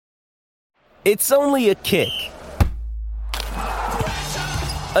It's only a kick,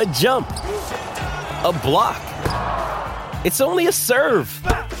 a jump, a block. It's only a serve.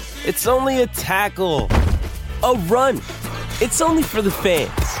 It's only a tackle, a run. It's only for the fans.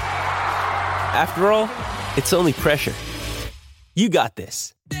 After all, it's only pressure. You got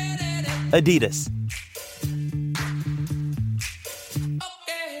this. Adidas.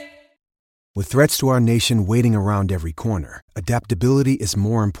 With threats to our nation waiting around every corner, adaptability is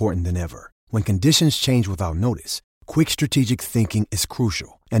more important than ever. When conditions change without notice, quick strategic thinking is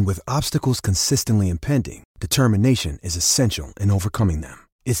crucial. And with obstacles consistently impending, determination is essential in overcoming them.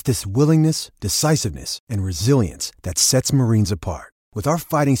 It's this willingness, decisiveness, and resilience that sets Marines apart. With our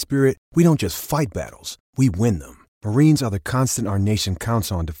fighting spirit, we don't just fight battles, we win them. Marines are the constant our nation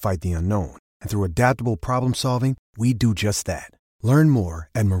counts on to fight the unknown. And through adaptable problem solving, we do just that. Learn more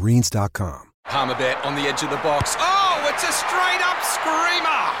at marines.com. Palmerbet on the edge of the box. Oh, it's a straight-up screamer!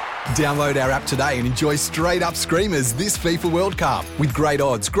 Download our app today and enjoy straight-up screamers this FIFA World Cup with great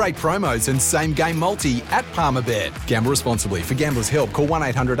odds, great promos and same-game multi at Palmerbet. Gamble responsibly. For Gamblers' Help, call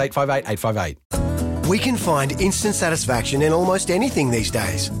 1-800-858-858. We can find instant satisfaction in almost anything these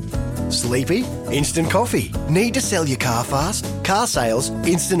days. Sleepy? Instant coffee. Need to sell your car fast? Car sales,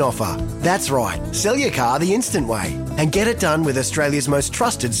 instant offer. That's right. Sell your car the instant way and get it done with Australia's most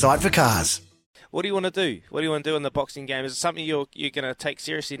trusted site for cars. What do you want to do? What do you want to do in the boxing game? Is it something you're going to take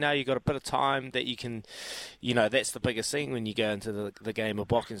seriously now? You've got a bit of time that you can, that's the biggest thing when you go into the game of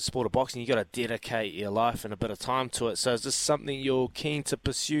boxing, the sport of boxing. You've got to dedicate your life and a bit of time to it. So is this something you're keen to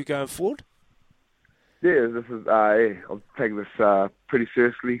pursue going forward? Yeah, this is. I'm taking this pretty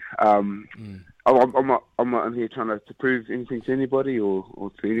seriously. I'm not in here trying to prove anything to anybody or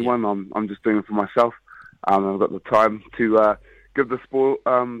to anyone. I'm just doing it for myself. I've got the time to give the sport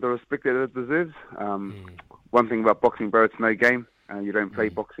the respect that it deserves. One thing about boxing, bro, it's no game. You don't play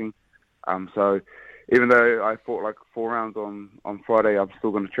boxing. So even though I fought like 4 rounds on Friday, I'm still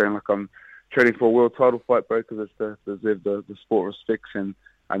going to train like I'm training for a world title fight, bro, because it's to deserve the sport respects, and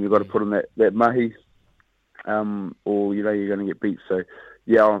you've got to put on that mahi. Or you're going to get beat. So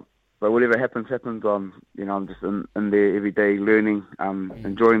yeah, but whatever happens. I'm just in there every day, learning,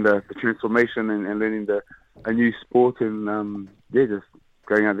 enjoying the transformation and learning a new sport, and just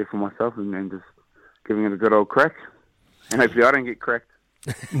going out there for myself and just giving it a good old crack. And hopefully I don't get cracked.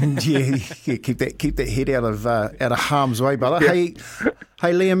 yeah, keep that head out of harm's way, brother. Yeah.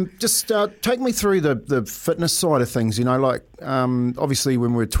 Hey, Liam, just take me through the fitness side of things. Obviously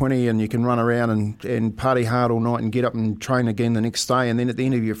when we're 20 and you can run around and party hard all night and get up and train again the next day, and then at the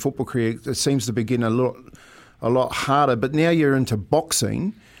end of your football career, it seems to be getting a lot harder. But now you're into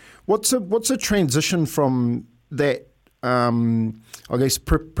boxing. What's a transition from that?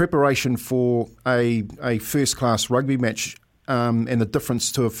 Preparation for a first class rugby match. And the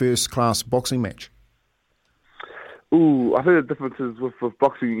difference to a first-class boxing match? I think the difference is with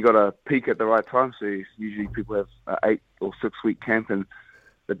boxing, you got to peak at the right time. So usually people have 8 or 6 week camp, and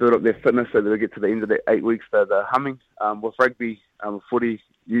they build up their fitness so that they get to the end of the 8 weeks, they're humming. With rugby, footy,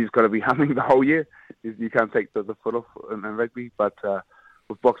 you've got to be humming the whole year. You can't take the foot off in rugby. But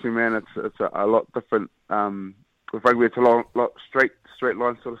with boxing, man, it's a lot different. With rugby, it's a lot straight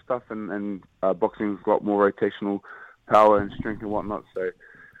line sort of stuff, and boxing's a lot more rotational power and strength and whatnot. So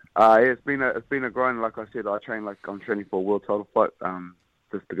it's been a grind. Like I said, I train like I'm training for a world title fight,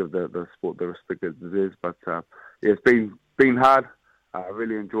 just to give the sport the respect it deserves. But it's been hard. I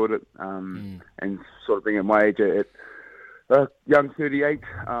really enjoyed it, and sort of being at my age at young 38,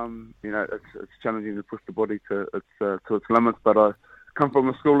 it's challenging to push the body to its limits. But I come from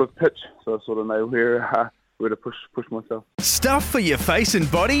a school of pitch, so I sort of know where to push myself. Stuff for your face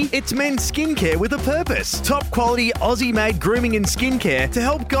and body? It's men's skincare with a purpose. Top quality Aussie-made grooming and skincare to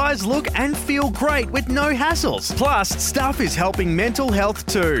help guys look and feel great with no hassles. Plus, Stuff is helping mental health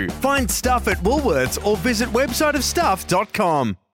too. Find Stuff at Woolworths or visit websiteofstuff.com.